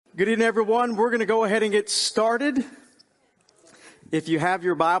Good evening, everyone. We're going to go ahead and get started. If you have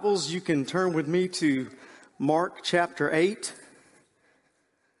your Bibles, you can turn with me to Mark chapter 8.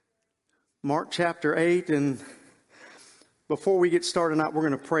 Mark chapter 8. And before we get started tonight, we're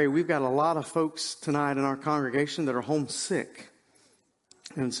going to pray. We've got a lot of folks tonight in our congregation that are homesick.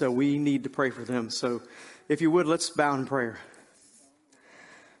 And so we need to pray for them. So if you would, let's bow in prayer.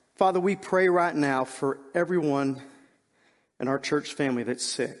 Father, we pray right now for everyone in our church family that's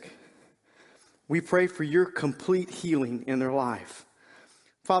sick. We pray for your complete healing in their life.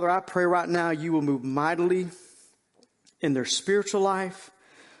 Father, I pray right now you will move mightily in their spiritual life.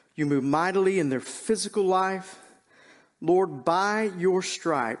 You move mightily in their physical life. Lord, by your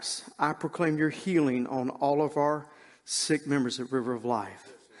stripes, I proclaim your healing on all of our sick members at River of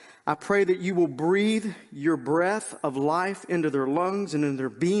Life. I pray that you will breathe your breath of life into their lungs and in their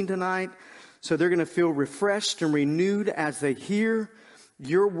being tonight, so they're going to feel refreshed and renewed as they hear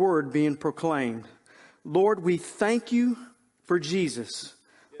your word being proclaimed. Lord, we thank you for Jesus,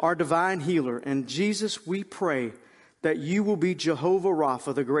 our divine healer. And Jesus, we pray that you will be Jehovah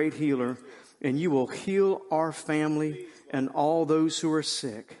Rapha, the great healer, and you will heal our family and all those who are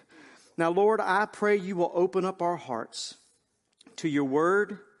sick. Now, Lord, I pray you will open up our hearts to your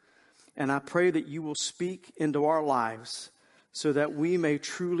word, and I pray that you will speak into our lives so that we may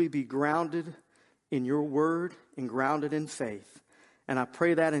truly be grounded in your word and grounded in faith. And I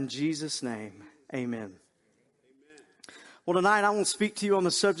pray that in Jesus' name. Amen. Well, tonight I want to speak to you on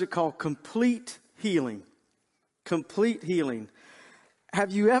the subject called complete healing. Complete healing.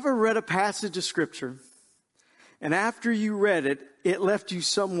 Have you ever read a passage of Scripture, and after you read it, it left you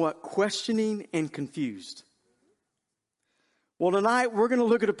somewhat questioning and confused? Well, tonight we're going to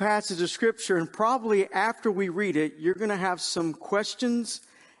look at a passage of Scripture, and probably after we read it, you're going to have some questions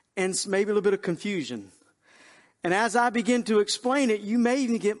and maybe a little bit of confusion. And as I begin to explain it, you may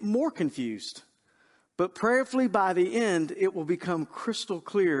even get more confused. But prayerfully, by the end, it will become crystal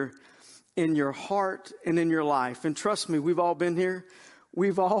clear in your heart and in your life. And trust me, we've all been here.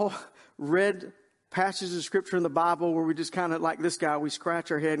 We've all read passages of Scripture in the Bible where we just kind of, like this guy, we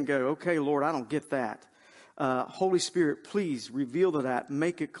scratch our head and go, okay, Lord, I don't get that. Holy Spirit, please reveal to that,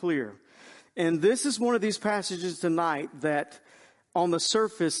 make it clear. And this is one of these passages tonight that on the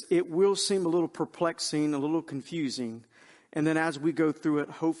surface, it will seem a little perplexing, a little confusing. And then as we go through it,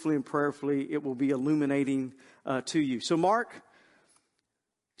 hopefully and prayerfully, it will be illuminating to you. So Mark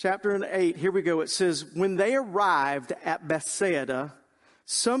chapter 8, here we go. It says, when they arrived at Bethsaida,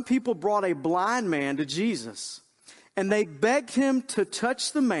 some people brought a blind man to Jesus, and they begged him to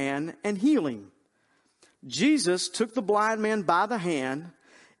touch the man and heal him. Jesus took the blind man by the hand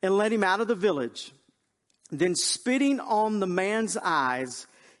and led him out of the village. Then spitting on the man's eyes,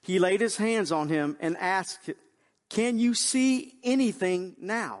 he laid his hands on him and asked, can you see anything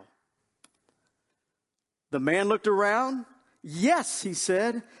now? The man looked around. Yes, he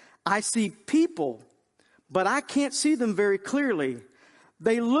said, I see people, but I can't see them very clearly.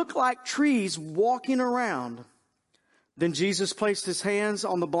 They look like trees walking around. Then Jesus placed his hands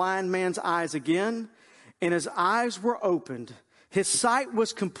on the blind man's eyes again, and his eyes were opened. His sight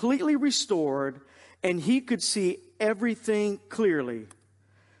was completely restored, and he could see everything clearly.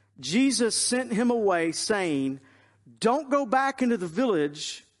 Jesus sent him away, saying, don't go back into the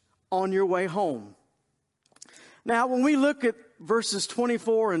village on your way home. Now, when we look at verses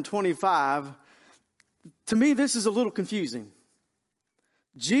 24 and 25, to me, this is a little confusing.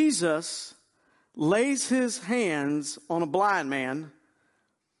 Jesus lays his hands on a blind man,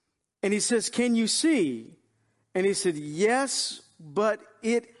 and he says, can you see? And he said, yes, but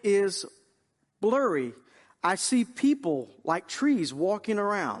it is blurry. I see people like trees walking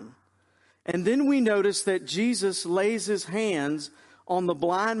around. And then we notice that Jesus lays his hands on the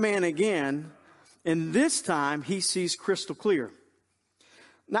blind man again, and this time he sees crystal clear.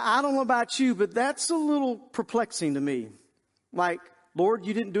 Now, I don't know about you, but that's a little perplexing to me. Like, Lord,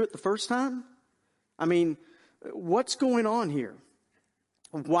 you didn't do it the first time? I mean, what's going on here?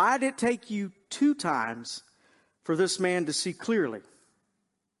 Why did it take you 2 times for this man to see clearly?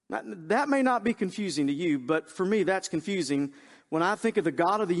 Now, that may not be confusing to you, but for me, that's confusing when I think of the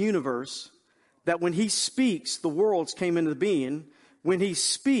God of the universe, that when he speaks, the worlds came into being. When he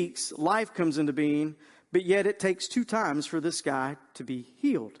speaks, life comes into being, but yet it takes 2 times for this guy to be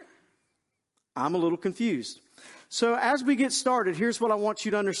healed. I'm a little confused. So as we get started, here's what I want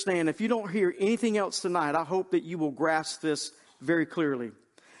you to understand. If you don't hear anything else tonight, I hope that you will grasp this very clearly.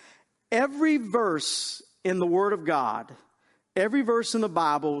 Every verse in the Word of God, every verse in the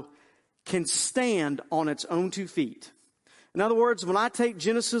Bible can stand on its own 2 feet. In other words, when I take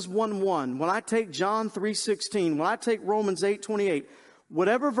Genesis 1:1, when I take John 3:16, when I take Romans 8:28,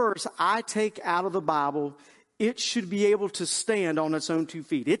 whatever verse I take out of the Bible, it should be able to stand on its own 2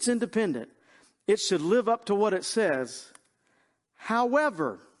 feet. It's independent. It should live up to what it says.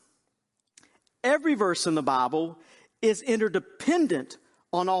 However, every verse in the Bible is interdependent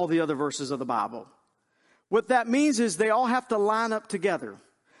on all the other verses of the Bible. What that means is they all have to line up together.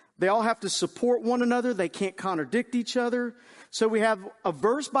 They all have to support one another. They can't contradict each other. So we have a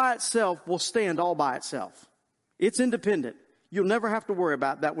verse by itself will stand all by itself. It's independent. You'll never have to worry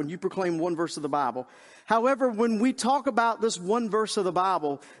about that when you proclaim one verse of the Bible. However, when we talk about this one verse of the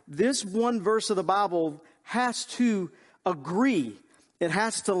Bible, this one verse of the Bible has to agree. It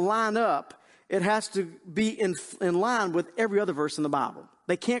has to line up. It has to be in line with every other verse in the Bible.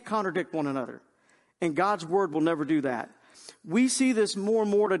 They can't contradict one another. And God's word will never do that. We see this more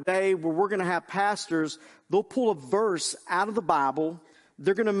and more today where we're going to have pastors, they'll pull a verse out of the Bible.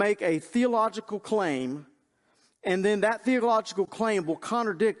 They're going to make a theological claim. And then that theological claim will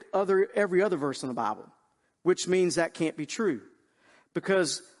contradict every other verse in the Bible, which means that can't be true.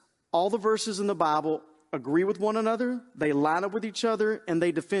 Because all the verses in the Bible agree with one another, they line up with each other, and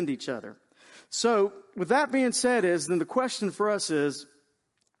they defend each other. So, with that being said, then the question for us is,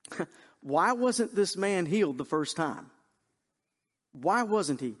 why wasn't this man healed the first time? Why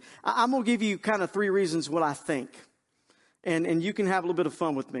wasn't he? I'm going to give you kind of 3 reasons what I think. And you can have a little bit of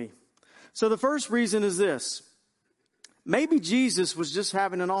fun with me. So the first reason is this. Maybe Jesus was just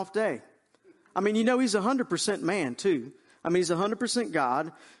having an off day. I mean, he's 100% man too. I mean, he's 100%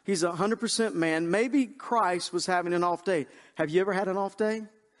 God. He's 100% man. Maybe Christ was having an off day. Have you ever had an off day?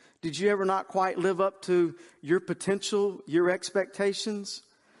 Did you ever not quite live up to your potential, your expectations?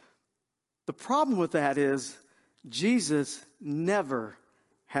 The problem with that is Jesus never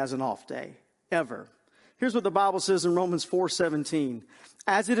has an off day, ever. Here's what the Bible says in Romans 4:17.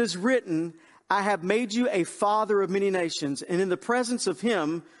 As it is written, I have made you a father of many nations, and in the presence of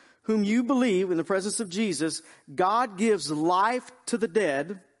him whom you believe, in the presence of Jesus, God gives life to the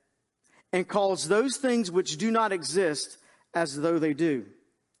dead and calls those things which do not exist as though they do.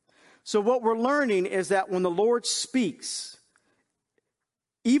 So what we're learning is that when the Lord speaks,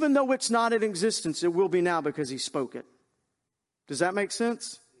 even though it's not in existence, it will be now because he spoke it. Does that make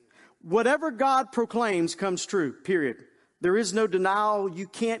sense? Whatever God proclaims comes true, period. There is no denial. You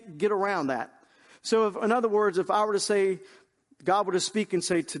can't get around that. So in other words, if I were to say, God were to speak and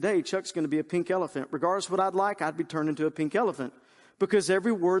say, today Chuck's going to be a pink elephant, regardless of what I'd like, I'd be turned into a pink elephant because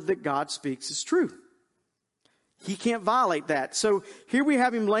every word that God speaks is true. He can't violate that. So here we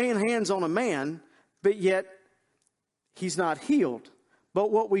have him laying hands on a man, but yet he's not healed.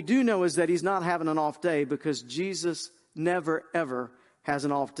 But what we do know is that he's not having an off day because Jesus never, ever has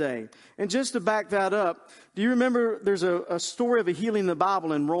an off day. And just to back that up, do you remember there's a story of a healing in the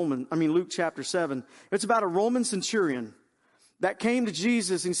Bible in Luke chapter 7. It's about a Roman centurion that came to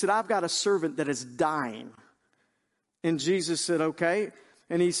Jesus and said, I've got a servant that is dying. And Jesus said, okay.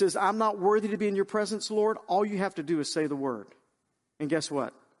 And he says, I'm not worthy to be in your presence, Lord. All you have to do is say the word. And guess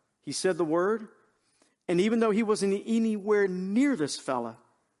what? He said the word. And even though he wasn't anywhere near this fella,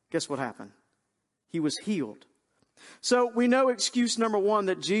 guess what happened? He was healed. So we know excuse number 1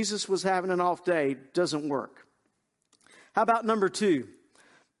 that Jesus was having an off day doesn't work. How about number 2?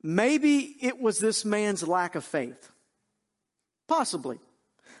 Maybe it was this man's lack of faith. Possibly.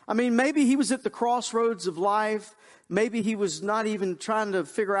 I mean, maybe he was at the crossroads of life. Maybe he was not even trying to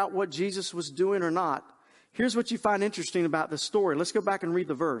figure out what Jesus was doing or not. Here's what you find interesting about this story. Let's go back and read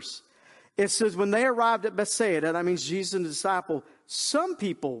the verse. It says, when they arrived at Bethsaida, that means Jesus and the disciple, some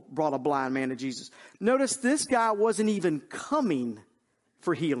people brought a blind man to Jesus. Notice this guy wasn't even coming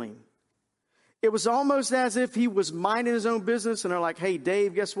for healing. It was almost as if he was minding his own business and they're like, hey,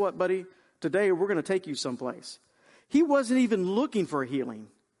 Dave, guess what, buddy? Today we're going to take you someplace. He wasn't even looking for healing,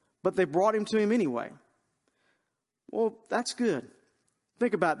 but they brought him to him anyway. Well, that's good.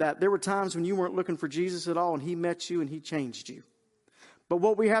 Think about that. There were times when you weren't looking for Jesus at all and he met you and he changed you. But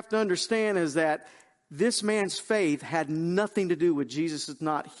what we have to understand is that this man's faith had nothing to do with Jesus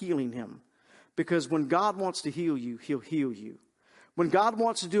not healing him. Because when God wants to heal you, he'll heal you. When God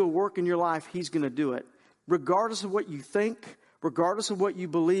wants to do a work in your life, he's going to do it. Regardless of what you think, regardless of what you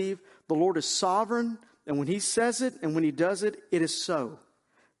believe, the Lord is sovereign. And when he says it and when he does it, it is so.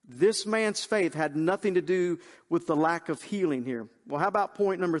 This man's faith had nothing to do with the lack of healing here. Well, how about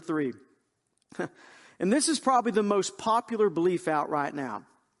point number 3? And this is probably the most popular belief out right now.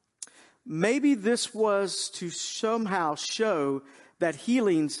 Maybe this was to somehow show that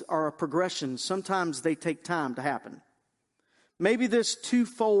healings are a progression. Sometimes they take time to happen. Maybe this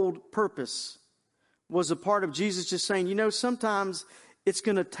twofold purpose was a part of Jesus just saying, sometimes it's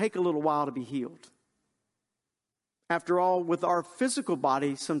going to take a little while to be healed. After all, with our physical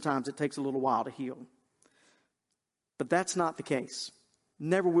body, sometimes it takes a little while to heal. But that's not the case.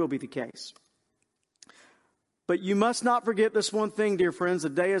 Never will be the case. But you must not forget this one thing, dear friends. A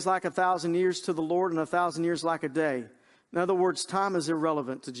day is like 1,000 years to the Lord, and 1,000 years like a day. In other words, time is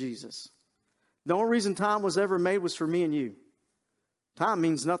irrelevant to Jesus. The only reason time was ever made was for me and you. Time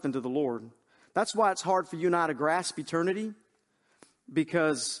means nothing to the Lord. That's why it's hard for you and I to grasp eternity,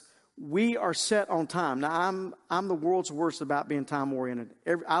 because we are set on time. Now, I'm the world's worst about being time-oriented.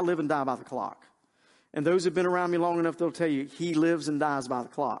 I live and die by the clock. And those who've been around me long enough, they'll tell you, he lives and dies by the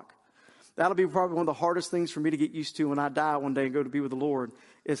clock. That'll be probably one of the hardest things for me to get used to when I die one day and go to be with the Lord,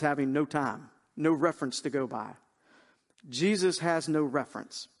 is having no time, no reference to go by. Jesus has no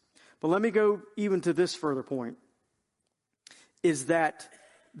reference. But let me go even to this further point, is that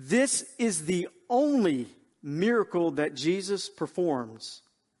this is the only miracle that Jesus performs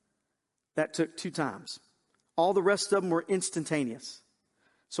that took 2 times. All the rest of them were instantaneous.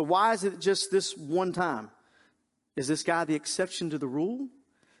 So why is it just this one time? Is this guy the exception to the rule?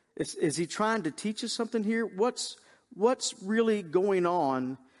 Is he trying to teach us something here? What's really going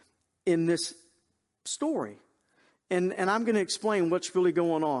on in this story? And I'm going to explain what's really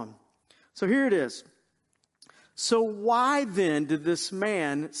going on. So here it is. So why then did this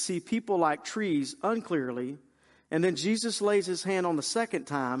man see people like trees unclearly, and then Jesus lays his hand on the second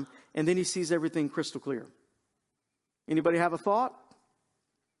time, and then he sees everything crystal clear? Anybody have a thought?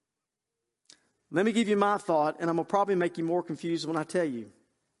 Let me give you my thought, and I'm going to probably make you more confused when I tell you.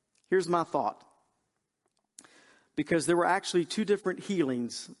 Here's my thought. Because there were actually 2 different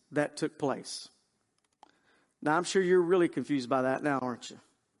healings that took place. Now, I'm sure you're really confused by that now, aren't you?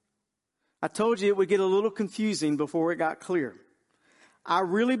 I told you it would get a little confusing before it got clear. I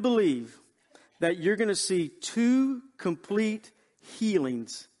really believe that you're going to see 2 complete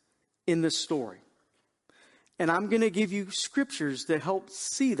healings in this story. And I'm going to give you scriptures to help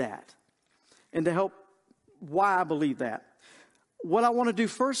see that and to help why I believe that. What I want to do,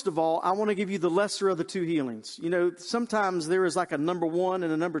 first of all, I want to give you the lesser of the 2 healings. You know, sometimes there is like a number 1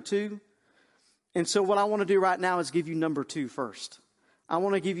 and a number 2. And so what I want to do right now is give you number 2 first. I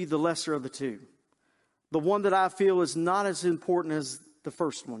want to give you the lesser of the 2. The one that I feel is not as important as the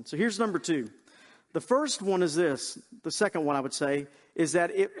first one. So here's number 2. The first one is this. The second one, I would say, is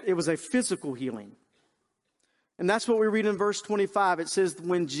that it was a physical healing. And that's what we read in verse 25. It says,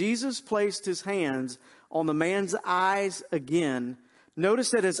 when Jesus placed his hands on the man's eyes again,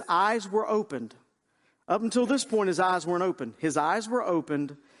 notice that his eyes were opened. Up until this point, his eyes weren't open. His eyes were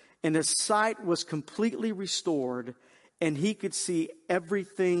opened, and his sight was completely restored, and he could see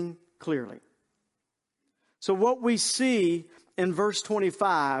everything clearly. So what we see in verse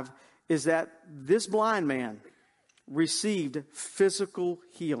 25 is that this blind man received physical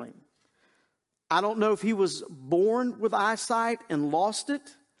healing. I don't know if he was born with eyesight and lost it.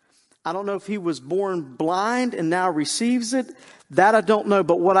 I don't know if he was born blind and now receives it. That I don't know.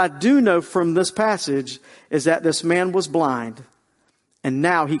 But what I do know from this passage is that this man was blind and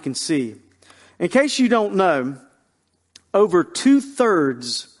now he can see. In case you don't know, over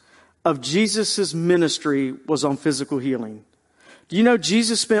 2/3 of Jesus' ministry was on physical healing. Do you know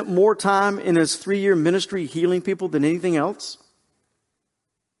Jesus spent more time in his 3-year ministry healing people than anything else?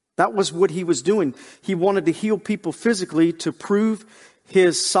 That was what he was doing. He wanted to heal people physically to prove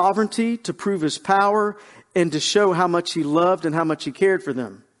his sovereignty, to prove his power, and to show how much he loved and how much he cared for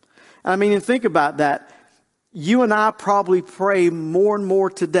them. I mean, and think about that. You and I probably pray more and more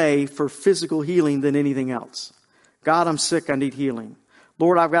today for physical healing than anything else. God, I'm sick. I need healing.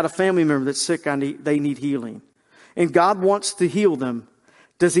 Lord, I've got a family member that's sick. They need healing. And God wants to heal them.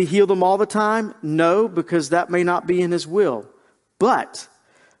 Does he heal them all the time? No, because that may not be in his will. But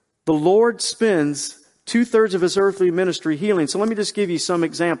the Lord spends 2/3 of his earthly ministry healing. So let me just give you some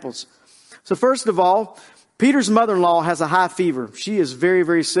examples. So first of all, Peter's mother-in-law has a high fever. She is very,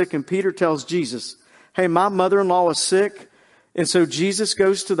 very sick. And Peter tells Jesus, hey, my mother-in-law is sick. And so Jesus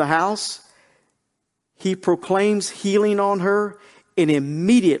goes to the house. He proclaims healing on her. And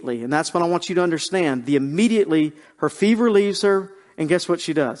immediately, and that's what I want you to understand, immediately her fever leaves her. And guess what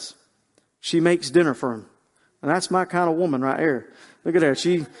she does? She makes dinner for him. And that's my kind of woman right there. Look at her.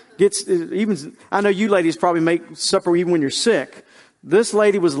 She gets, even, I know you ladies probably make supper even when you're sick. This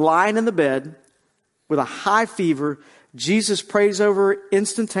lady was lying in the bed with a high fever. Jesus prays over her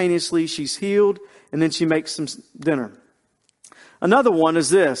instantaneously. She's healed. And then she makes some dinner. Another one is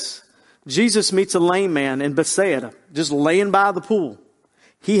this. Jesus meets a lame man in Bethsaida, just laying by the pool.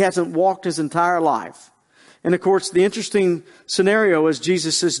 He hasn't walked his entire life. And of course, the interesting scenario is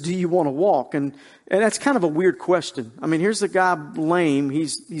Jesus says, do you want to walk? And that's kind of a weird question. I mean, here's the guy lame.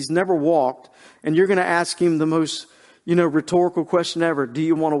 He's never walked. And you're going to ask him the most rhetorical question ever. Do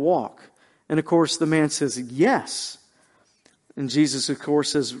you want to walk? And of course, the man says, yes. And Jesus, of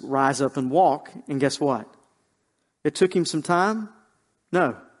course, says, rise up and walk. And guess what? It took him some time?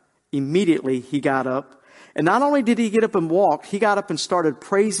 No. Immediately he got up. And not only did he get up and walk, he got up and started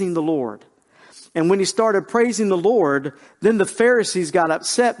praising the Lord. And when he started praising the Lord, then the Pharisees got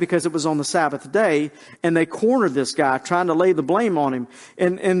upset because it was on the Sabbath day, and they cornered this guy, trying to lay the blame on him.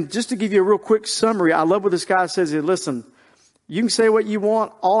 And just to give you a real quick summary, I love what this guy says. Listen, you can say what you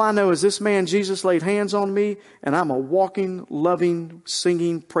want. All I know is this man, Jesus, laid hands on me, and I'm a walking, loving,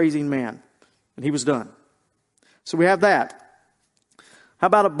 singing, praising man. And he was done. So we have that. How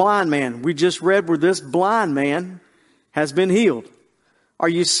about a blind man? We just read where this blind man has been healed. Are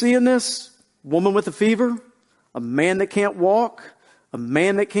you seeing this? Woman with a fever, a man that can't walk, a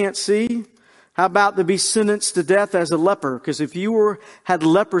man that can't see. How about to be sentenced to death as a leper? Because if you had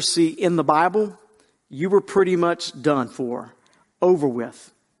leprosy in the Bible, you were pretty much done for, over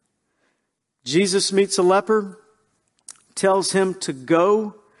with. Jesus meets a leper, tells him to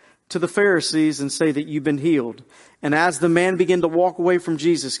go to the Pharisees and say that you've been healed. And as the man began to walk away from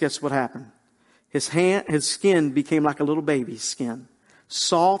Jesus, guess what happened? His skin became like a little baby's skin.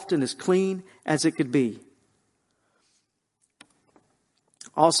 Soft and as clean as it could be.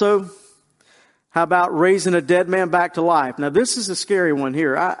 Also, how about raising a dead man back to life? Now, this is a scary one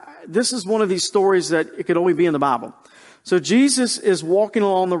here. This is one of these stories that it could only be in the Bible. So Jesus is walking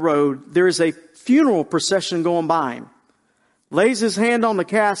along the road. There is a funeral procession going by him. Lays his hand on the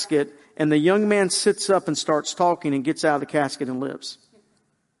casket, and the young man sits up and starts talking and gets out of the casket and lives.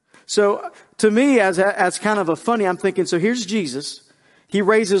 So to me, as kind of a funny, I'm thinking, so here's Jesus. He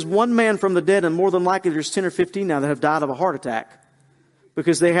raises one man from the dead, and more than likely there's 10 or 15 now that have died of a heart attack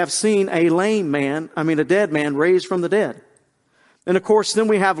because they have seen a dead man raised from the dead. And of course, then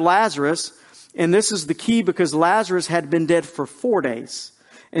we have Lazarus, and this is the key because Lazarus had been dead for 4 days.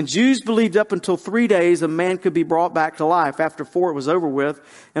 And Jews believed up until 3 days a man could be brought back to life. After 4, it was over with.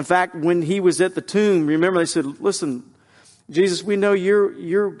 In fact, when he was at the tomb, remember they said, listen, Jesus, we know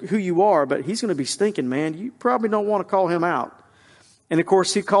you're who you are, but he's going to be stinking, man. You probably don't want to call him out. And of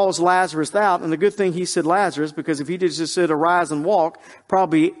course, he calls Lazarus out. And the good thing he said Lazarus, because if he just said arise and walk,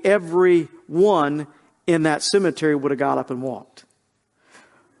 probably everyone in that cemetery would have got up and walked.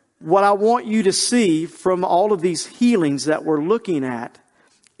 What I want you to see from all of these healings that we're looking at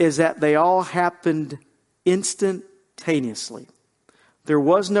is that they all happened instantaneously. There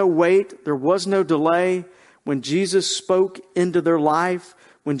was no wait. There was no delay. When Jesus spoke into their life,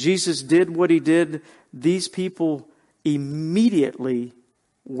 when Jesus did what he did, these people immediately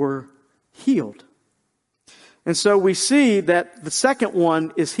were healed. And so we see that the second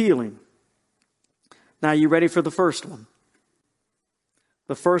one is healing. Now, you ready for the first one?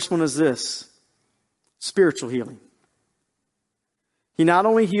 The first one is this: spiritual healing. He not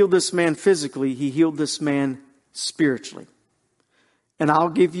only healed this man physically, he healed this man spiritually. And I'll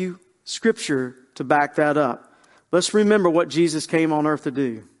give you scripture to back that up. Let's remember what Jesus came on earth to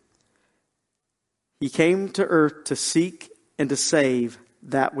do. He came to earth to seek and to save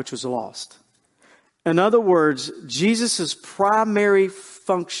that which was lost. In other words, Jesus' primary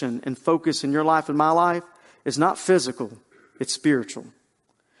function and focus in your life and my life is not physical, it's spiritual.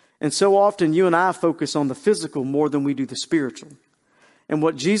 And so often you and I focus on the physical more than we do the spiritual. And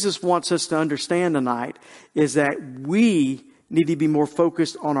what Jesus wants us to understand tonight is that we need to be more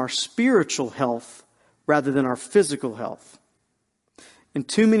focused on our spiritual health rather than our physical health. And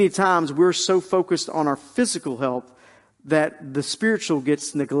too many times we're so focused on our physical health that the spiritual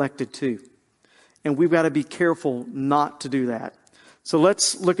gets neglected too. And we've got to be careful not to do that. So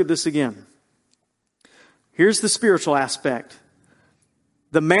let's look at this again. Here's the spiritual aspect.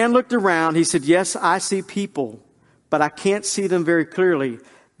 The man looked around. He said, yes, I see people, but I can't see them very clearly.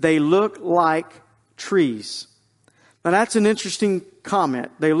 They look like trees. Now that's an interesting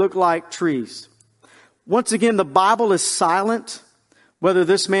comment. They look like trees. Once again, the Bible is silent whether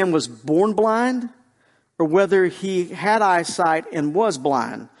this man was born blind or whether he had eyesight and was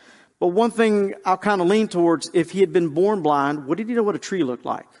blind. But one thing I'll kind of lean towards, if he had been born blind, what did he know what a tree looked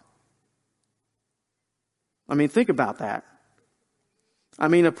like? I mean, think about that. I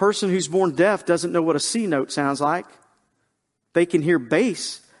mean, a person who's born deaf doesn't know what a C note sounds like. They can hear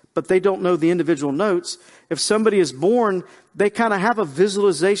bass, but they don't know the individual notes. If somebody is born, they kind of have a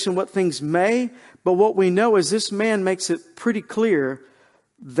visualization what things may, but what we know is this man makes it pretty clear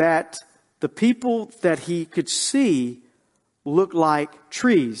that the people that he could see look like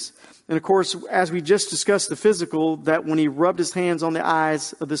trees. And of course, as we just discussed the physical, that when he rubbed his hands on the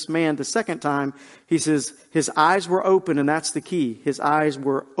eyes of this man the second time, he says his eyes were open, and that's the key. His eyes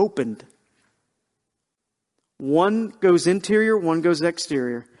were opened. One goes interior, one goes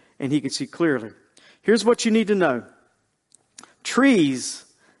exterior, and he could see clearly. Here's what you need to know. Trees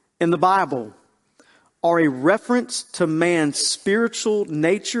in the Bible are a reference to man's spiritual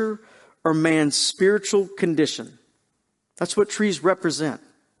nature or man's spiritual condition. That's what trees represent.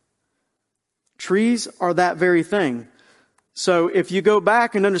 Trees are that very thing. So if you go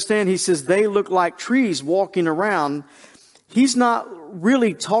back and understand, he says they look like trees walking around. He's not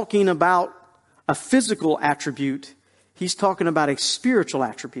really talking about a physical attribute. He's talking about a spiritual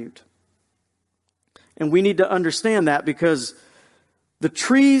attribute. And we need to understand that, because the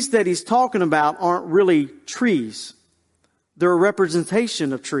trees that he's talking about aren't really trees. They're a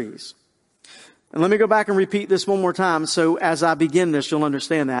representation of trees. And let me go back and repeat this one more time, so as I begin this, you'll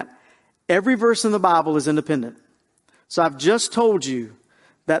understand that. Every verse in the Bible is independent. So I've just told you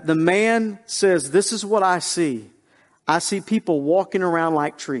that the man says, this is what I see. I see people walking around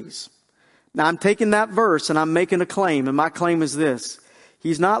like trees. Now I'm taking that verse and I'm making a claim, and my claim is this.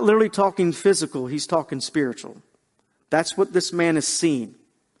 He's not literally talking physical, he's talking spiritual. That's what this man is seeing.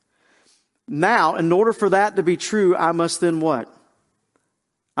 Now, in order for that to be true, I must then what?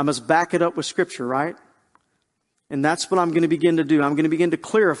 I must back it up with Scripture, right? And that's what I'm going to begin to do. I'm going to begin to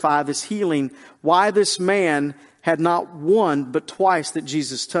clarify this healing, why this man had not one but twice that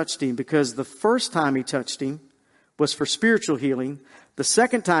Jesus touched him. Because the first time he touched him was for spiritual healing. The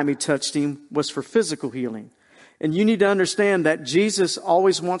second time he touched him was for physical healing. And you need to understand that Jesus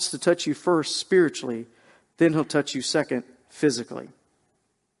always wants to touch you first spiritually, then he'll touch you second physically.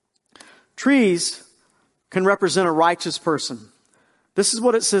 Trees can represent a righteous person. This is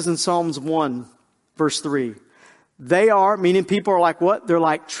what it says in Psalms 1, verse 3. They are, meaning people are like what? They're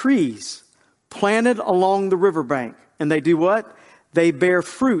like trees planted along the riverbank. And they do what? They bear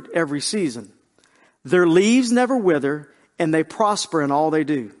fruit every season. Their leaves never wither, and they prosper in all they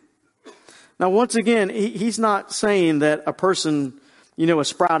do. Now, once again, he's not saying that a person, is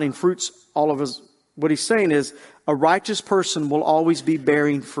sprouting fruits all of his. What he's saying is a righteous person will always be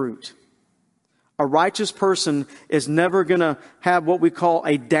bearing fruit. A righteous person is never going to have what we call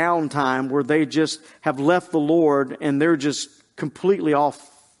a downtime where they just have left the Lord and they're just completely off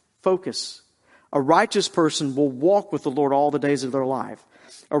focus. A righteous person will walk with the Lord all the days of their life.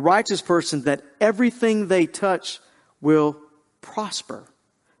 A righteous person, that everything they touch will prosper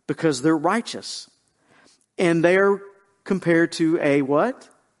because they're righteous. And they're compared to a what?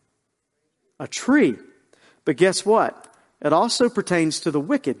 A tree. But guess what? It also pertains to the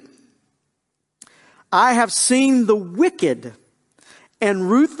wicked. I have seen the wicked and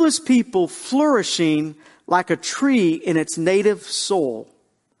ruthless people flourishing like a tree in its native soil.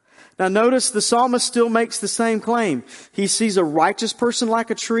 Now notice the psalmist still makes the same claim. He sees a righteous person like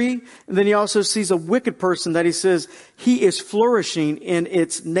a tree, and then he also sees a wicked person that he says he is flourishing in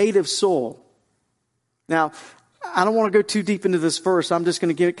its native soil. Now, I don't want to go too deep into this verse. I'm just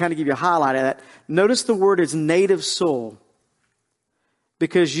going to give you a highlight of that. Notice the word is native soil.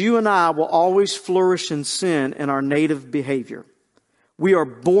 Because you and I will always flourish in sin in our native behavior. We are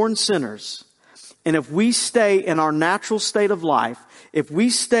born sinners. And if we stay in our natural state of life, if we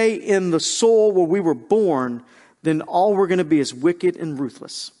stay in the soil where we were born, then all we're going to be is wicked and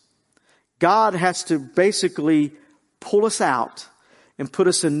ruthless. God has to basically pull us out and put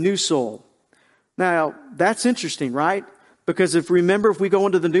us in new soil. Now, that's interesting, right? Because if we go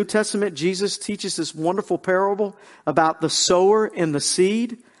into the New Testament, Jesus teaches this wonderful parable about the sower and the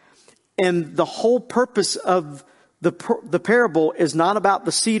seed. And the whole purpose of the parable is not about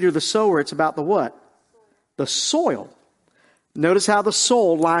the seed or the sower. It's about the what? The soil. Notice how the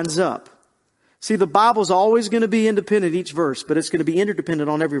soil lines up. See, the Bible's always going to be independent each verse, but it's going to be interdependent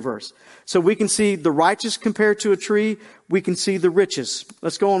on every verse. So we can see the righteous compared to a tree. We can see the riches.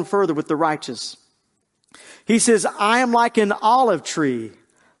 Let's go on further with the righteous. He says, I am like an olive tree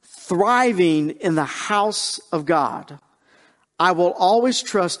thriving in the house of God. I will always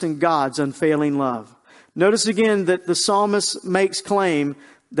trust in God's unfailing love. Notice again that the psalmist makes claim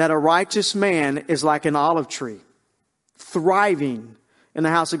that a righteous man is like an olive tree, thriving in the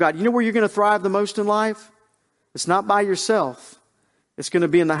house of God. You know where you're going to thrive the most in life? It's not by yourself. It's going to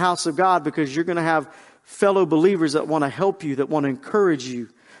be in the house of God, because you're going to have fellow believers that want to help you, that want to encourage you,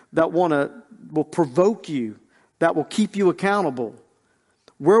 that will provoke you, that will keep you accountable.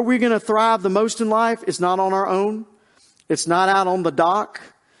 Where we're going to thrive the most in life is not on our own. It's not out on the dock.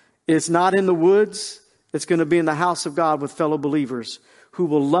 It's not in the woods. It's going to be in the house of God with fellow believers who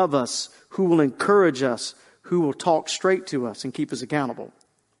will love us, who will encourage us, who will talk straight to us and keep us accountable.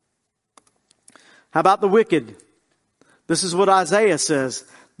 How about the wicked? This is what Isaiah says.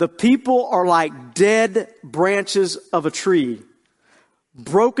 The people are like dead branches of a tree.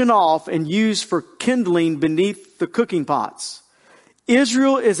 broken off and used for kindling beneath the cooking pots.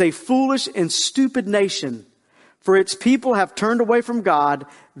 Israel is a foolish and stupid nation, for its people have turned away from God.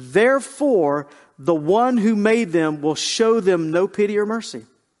 Therefore, the one who made them will show them no pity or mercy.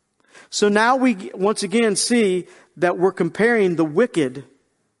 So now we once again see that we're comparing the wicked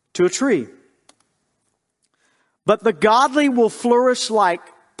to a tree. But the godly will flourish like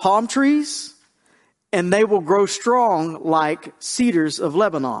palm trees, and they will grow strong like cedars of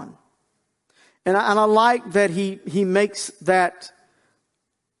Lebanon. And I like that he makes that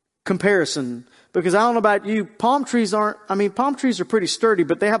comparison, because I don't know about you, palm trees are pretty sturdy,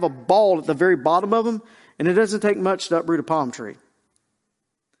 but they have a ball at the very bottom of them, and it doesn't take much to uproot a palm tree.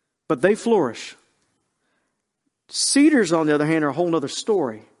 But they flourish. Cedars, on the other hand, are a whole other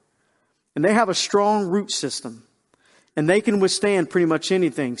story. And they have a strong root system. And they can withstand pretty much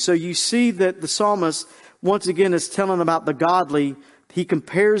anything. So you see that the psalmist, once again, is telling about the godly. He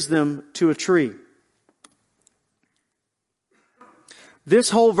compares them to a tree. This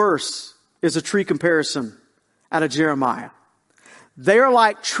whole verse is a tree comparison out of Jeremiah. They are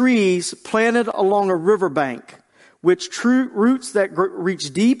like trees planted along a riverbank, which roots that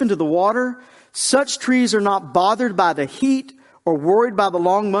reach deep into the water. Such trees are not bothered by the heat or worried by the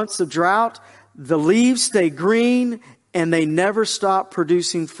long months of drought. The leaves stay green and they never stop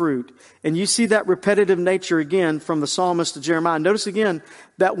producing fruit. And you see that repetitive nature again from the psalmist to Jeremiah. Notice again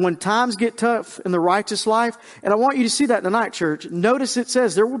that when times get tough in the righteous life, and I want you to see that tonight, church. Notice it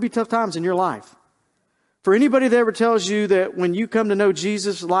says there will be tough times in your life. For anybody that ever tells you that when you come to know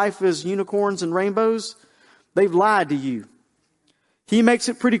Jesus, life is unicorns and rainbows, they've lied to you. He makes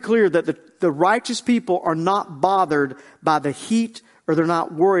it pretty clear that the righteous people are not bothered by the heat, or they're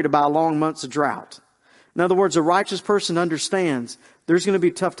not worried about long months of drought. In other words, a righteous person understands there's going to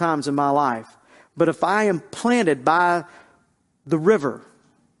be tough times in my life. But if I am planted by the river,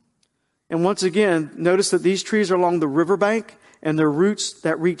 and once again, notice that these trees are along the riverbank and their roots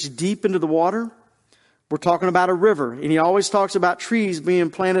that reach deep into the water. We're talking about a river. And he always talks about trees being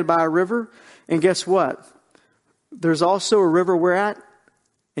planted by a river. And guess what? There's also a river we're at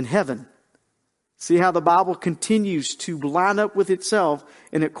in heaven. See how the Bible continues to line up with itself,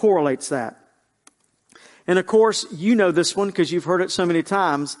 and it correlates that. And of course, you know this one because you've heard it so many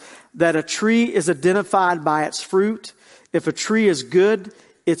times, that a tree is identified by its fruit. If a tree is good,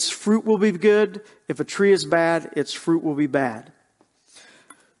 its fruit will be good. If a tree is bad, its fruit will be bad.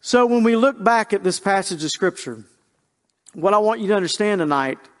 So when we look back at this passage of Scripture, what I want you to understand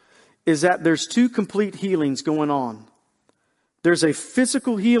tonight is that there's two complete healings going on. There's a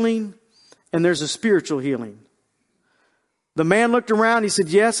physical healing and there's a spiritual healing. The man looked around. He said,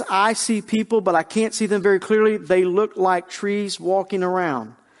 yes, I see people, but I can't see them very clearly. They look like trees walking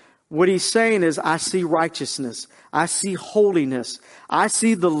around. What he's saying is, I see righteousness. I see holiness. I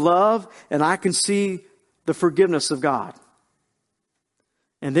see the love, and I can see the forgiveness of God.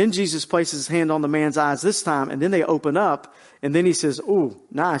 And then Jesus places his hand on the man's eyes this time, and then they open up, and then he says, oh,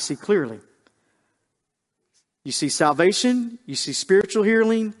 now I see clearly. You see salvation, you see spiritual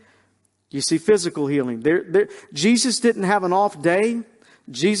healing, you see physical healing. Jesus didn't have an off day.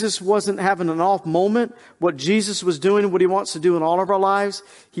 Jesus wasn't having an off moment. What Jesus was doing, what he wants to do in all of our lives,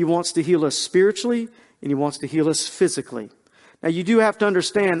 he wants to heal us spiritually and he wants to heal us physically. Now you do have to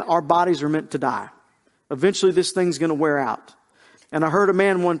understand our bodies are meant to die. Eventually this thing's going to wear out. And I heard a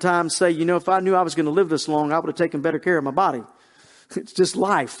man one time say, if I knew I was going to live this long, I would have taken better care of my body. It's just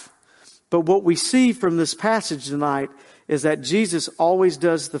life. But what we see from this passage tonight is that Jesus always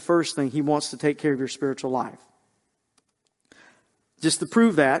does the first thing. He wants to take care of your spiritual life. Just to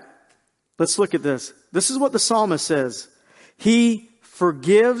prove that, let's look at this. This is what the psalmist says. He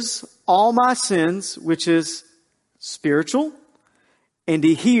forgives all my sins, which is spiritual, and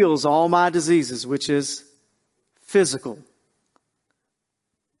he heals all my diseases, which is physical.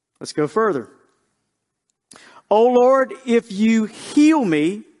 Let's go further. O Lord, if you heal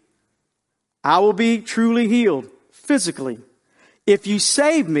me, I will be truly healed physically. If you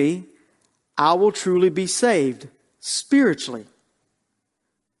save me, I will truly be saved spiritually.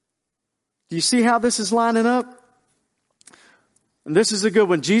 Do you see how this is lining up? And this is a good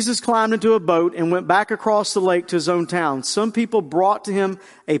one. Jesus climbed into a boat and went back across the lake to his own town. Some people brought to him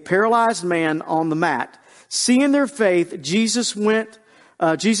a paralyzed man on the mat. Seeing their faith, Jesus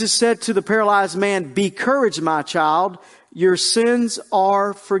said to the paralyzed man, "Be courage, my child. Your sins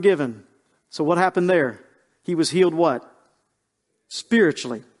are forgiven." So what happened there? He was healed what?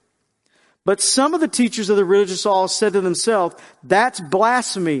 Spiritually. But some of the teachers of the religious law said to themselves, "That's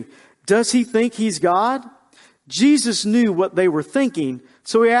blasphemy. Does he think he's God?" Jesus knew what they were thinking,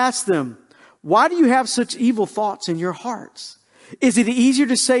 so he asked them, "Why do you have such evil thoughts in your hearts? Is it easier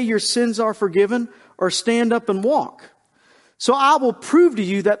to say your sins are forgiven or stand up and walk? So I will prove to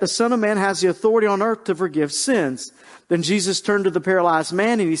you that the Son of Man has the authority on earth to forgive sins. Then Jesus turned to the paralyzed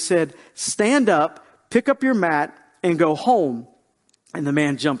man and he said, stand up, pick up your mat, and go home. And the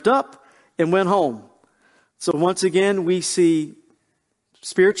man jumped up and went home. So once again, we see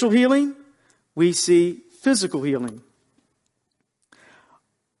spiritual healing. We see physical healing.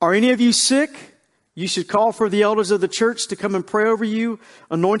 Are any of you sick? You should call for the elders of the church to come and pray over you,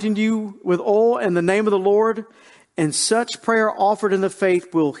 anointing you with oil in the name of the Lord. And such prayer offered in the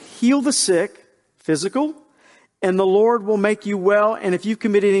faith will heal the sick, physical, and the Lord will make you well. And if you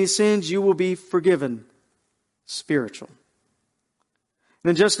committed any sins, you will be forgiven, spiritual. And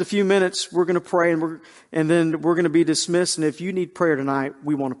in just a few minutes, we're going to pray and then we're going to be dismissed. And if you need prayer tonight,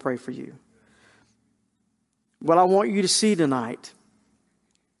 we want to pray for you. What I want you to see tonight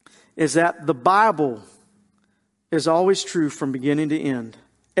is that the Bible is always true from beginning to end.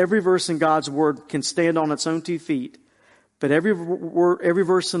 Every verse in God's Word can stand on its own 2 feet, but every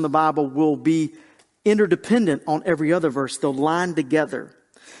verse in the Bible will be interdependent on every other verse. They'll line together.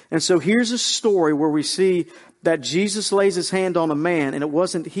 And so here's a story where we see that Jesus lays his hand on a man and it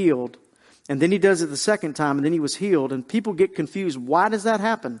wasn't healed. And then he does it the second time and then he was healed. And people get confused. Why does that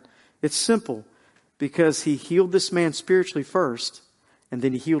happen? It's simple. Because he healed this man spiritually first and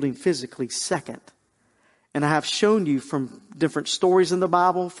then he healed him physically second. And I have shown you from different stories in the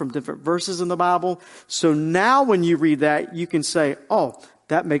Bible, from different verses in the Bible. So now when you read that, you can say, oh,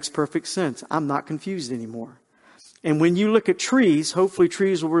 that makes perfect sense. I'm not confused anymore. And when you look at trees, hopefully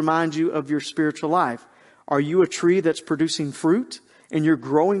trees will remind you of your spiritual life. Are you a tree that's producing fruit and you're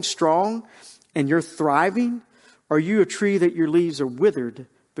growing strong and you're thriving? Are you a tree that your leaves are withered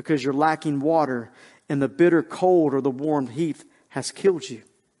because you're lacking water and the bitter cold or the warm heat has killed you?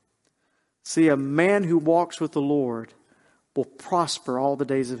 See, a man who walks with the Lord will prosper all the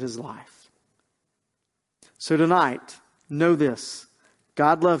days of his life. So tonight, know this.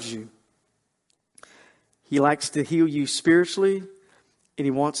 God loves you. He likes to heal you spiritually, and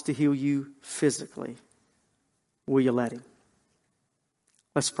he wants to heal you physically. Will you let him?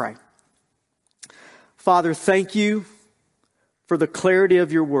 Let's pray. Father, thank you for the clarity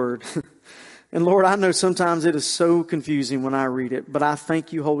of your word. And Lord, I know sometimes it is so confusing when I read it, but I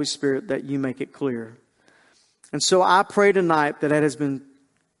thank you, Holy Spirit, that you make it clear. And so I pray tonight that it has been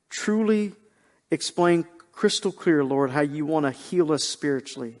truly explained crystal clear, Lord, how you want to heal us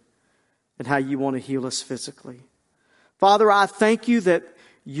spiritually and how you want to heal us physically. Father, I thank you that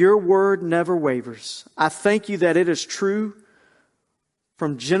your word never wavers. I thank you that it is true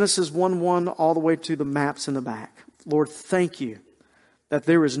from Genesis 1:1 all the way to the maps in the back. Lord, thank you that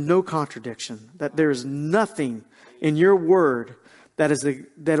there is no contradiction, that there is nothing in your word that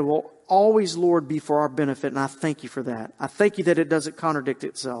it will always, Lord, be for our benefit. And I thank you for that. I thank you that it doesn't contradict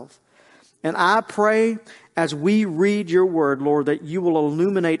itself. And I pray as we read your word, Lord, that you will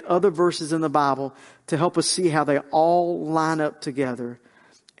illuminate other verses in the Bible to help us see how they all line up together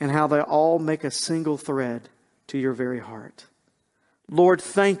and how they all make a single thread to your very heart. Lord,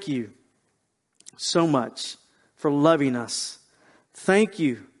 thank you so much for loving us. Thank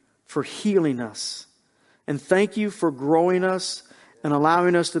you for healing us. And thank you for growing us and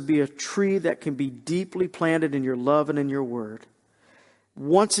allowing us to be a tree that can be deeply planted in your love and in your word.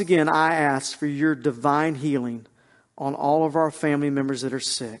 Once again, I ask for your divine healing on all of our family members that are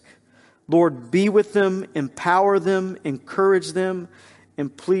sick. Lord, be with them, empower them, encourage them,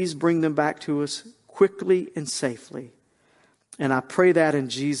 and please bring them back to us quickly and safely. And I pray that in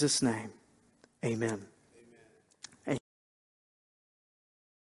Jesus' name. Amen.